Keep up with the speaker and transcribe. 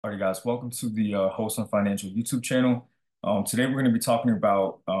All right, guys, welcome to the Host on Financial YouTube channel. Today we're going to be talking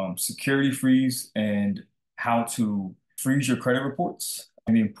about security freeze and how to freeze your credit reports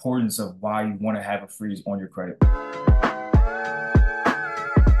and the importance of why you want to have a freeze on your credit.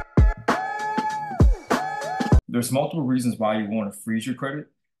 There's multiple reasons why you want to freeze your credit.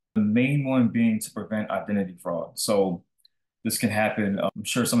 The main one being to prevent identity fraud. So this can happen. I'm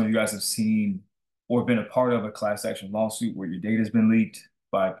sure some of you guys have seen or been a part of a class action lawsuit where your data has been leaked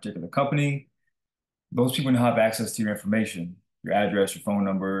by a particular company. Those people now have access to your information, your address, your phone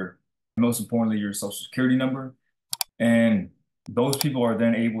number, and most importantly, your social security number. And those people are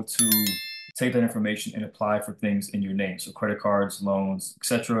then able to take that information and apply for things in your name. So credit cards, loans,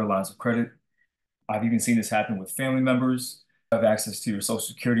 etc., lines of credit. I've even seen this happen with family members who have access to your social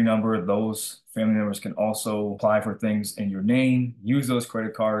security number. Those family members can also apply for things in your name, use those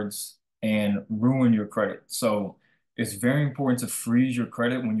credit cards, and ruin your credit. So it's very important to freeze your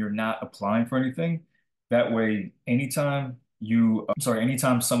credit when you're not applying for anything. That way, anytime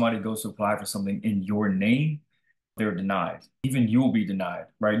somebody goes to apply for something in your name, they're denied. Even you'll be denied,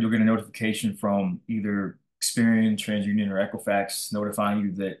 right? You'll get a notification from either Experian, TransUnion, or Equifax notifying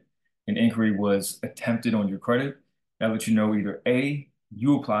you that an inquiry was attempted on your credit. That lets you know either A,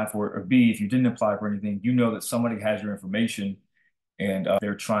 you applied for it, or B, if you didn't apply for anything, you know that somebody has your information and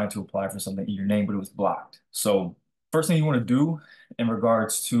they're trying to apply for something in your name, but it was blocked. So first thing you want to do in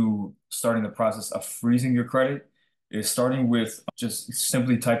regards to starting the process of freezing your credit is starting with just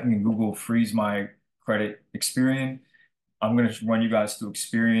simply typing in Google, freeze my credit Experian. I'm going to run you guys through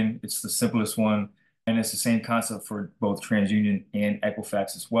Experian. It's the simplest one. And it's the same concept for both TransUnion and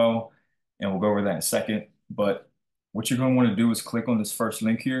Equifax as well. And we'll go over that in a second. But what you're going to want to do is click on this first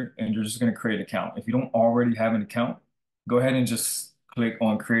link here, and you're just going to create an account. If you don't already have an account, go ahead and just click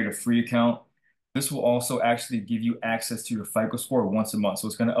on create a free account. This will also actually give you access to your FICO score once a month. So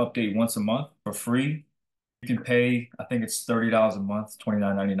it's going to update once a month for free. You can pay, I think it's $30 a month,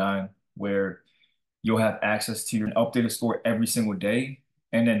 $29.99, where you'll have access to your updated score every single day.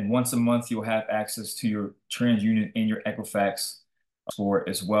 And then once a month, you'll have access to your TransUnion and your Equifax score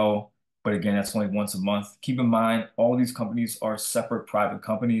as well. But again, that's only once a month. Keep in mind, all these companies are separate private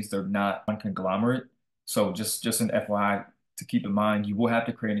companies. They're not one conglomerate. So just an FYI to keep in mind, you will have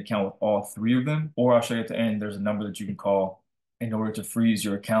to create an account with all three of them, or I'll show you at the end, there's a number that you can call in order to freeze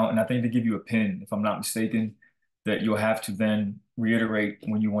your account. And I think they give you a PIN, if I'm not mistaken, that you'll have to then reiterate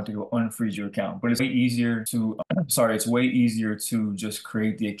when you want to go unfreeze your account. But it's way easier to, it's way easier to just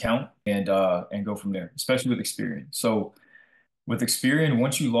create the account and go from there, especially with Experian. So with Experian,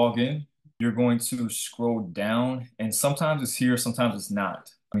 once you log in, you're going to scroll down, and sometimes it's here, sometimes it's not.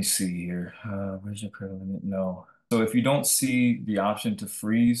 Let me see here. Where's your credit limit? No. So if you don't see the option to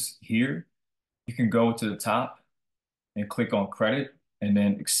freeze here, you can go to the top and click on credit and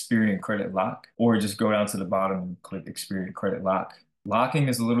then Experian credit lock, or just go down to the bottom and click Experian credit lock. Locking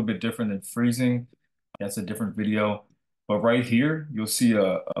is a little bit different than freezing. That's a different video. But right here, you'll see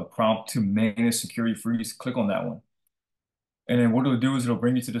a prompt to manage security freeze. Click on that one. And then what it'll do is it'll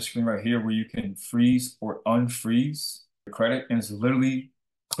bring you to the screen right here where you can freeze or unfreeze your credit. And it's literally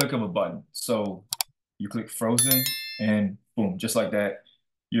click of a button. So you click frozen and boom, just like that,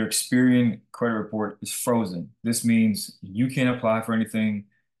 your Experian credit report is frozen. This means you can't apply for anything.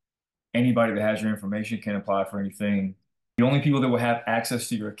 Anybody that has your information can apply for anything. The only people that will have access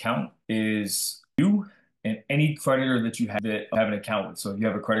to your account is you and any creditor that you have that have an account with. So if you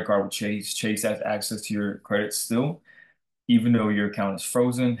have a credit card with Chase, Chase has access to your credit still, even though your account is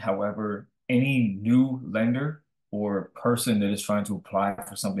frozen. However, any new lender or person that is trying to apply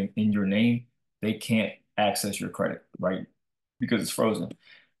for something in your name, they can't access your credit, right? Because it's frozen.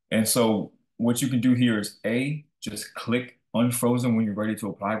 And so what you can do here is A, just click unfrozen when you're ready to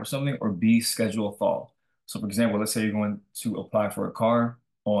apply for something, or B, schedule a thaw. So for example, let's say you're going to apply for a car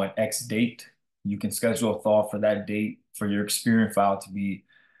on X date. You can schedule a thaw for that date for your Experian file to be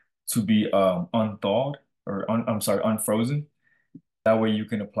unthawed or unfrozen. That way you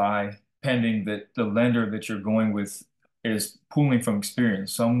can apply pending that the lender that you're going with is pulling from Experian.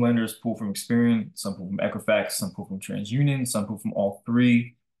 Some lenders pull from Experian, some pull from Equifax, some pull from TransUnion, some pull from all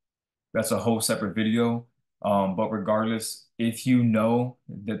three. That's a whole separate video. But regardless, if you know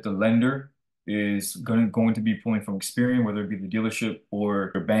that the lender is going to be pulling from Experian, whether it be the dealership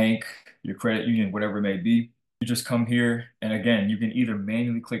or your bank, your credit union, whatever it may be, you just come here. And again, you can either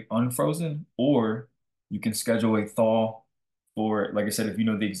manually click unfrozen or you can schedule a thaw for, like I said, if you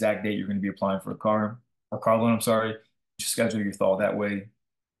know the exact date you're going to be applying for a car loan, I'm sorry, just schedule your thaw that way.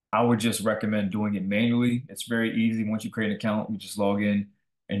 I would just recommend doing it manually. It's very easy. Once you create an account, you just log in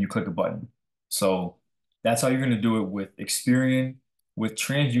and you click a button. So that's how you're going to do it with Experian. With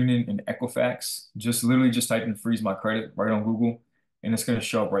TransUnion and Equifax, just literally just type in freeze my credit right on Google, and it's going to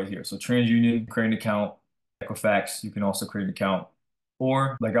show up right here. So TransUnion, create an account. Equifax, you can also create an account.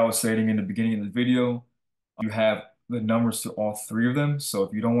 Or like I was saying in the beginning of the video, you have the numbers to all three of them. So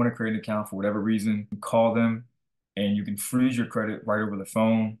if you don't want to create an account for whatever reason, you call them and you can freeze your credit right over the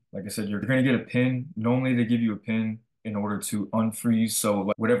phone. Like I said, you're going to get a PIN. Normally they give you a PIN in order to unfreeze. So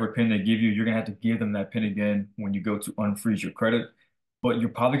like whatever PIN they give you, you're going to have to give them that PIN again when you go to unfreeze your credit. But you're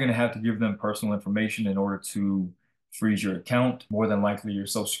probably going to have to give them personal information in order to freeze your account. More than likely your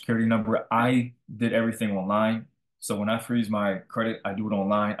social security number. I did everything online. So when I freeze my credit, I do it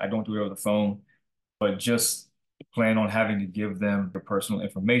online. I don't do it over the phone, but just plan on having to give them your personal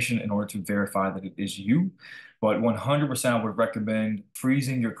information in order to verify that it is you. But 100% I would recommend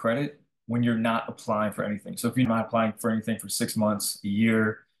freezing your credit when you're not applying for anything. So if you're not applying for anything for 6 months, a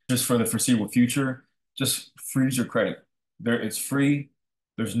year, just for the foreseeable future, just freeze your credit. It's free.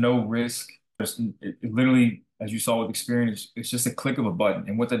 There's no risk. It literally, as you saw with Experian, it's just a click of a button.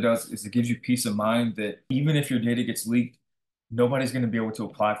 And what that does is it gives you peace of mind that even if your data gets leaked, nobody's going to be able to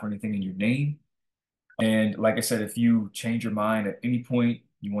apply for anything in your name. And like I said, if you change your mind at any point,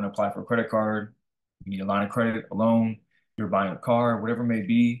 you want to apply for a credit card, you need a line of credit, a loan, you're buying a car, whatever it may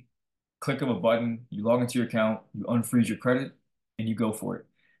be, click of a button, you log into your account, you unfreeze your credit, and you go for it.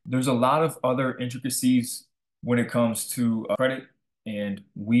 There's a lot of other intricacies when it comes to credit, and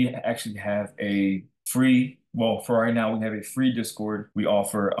we actually have a free, well, for right now, we have a free Discord. We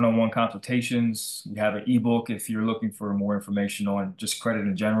offer one-on-one consultations. We have an ebook if you're looking for more information on just credit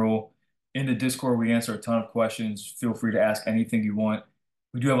in general. In the Discord, we answer a ton of questions. Feel free to ask anything you want.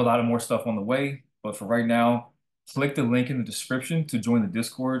 We do have a lot of more stuff on the way, but for right now, click the link in the description to join the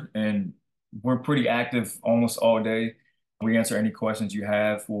Discord, and we're pretty active almost all day. We answer any questions you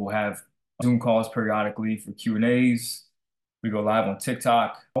have. We'll have Zoom calls periodically for Q&As. We go live on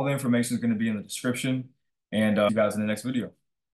TikTok. All the information is going to be in the description, and see you guys in the next video.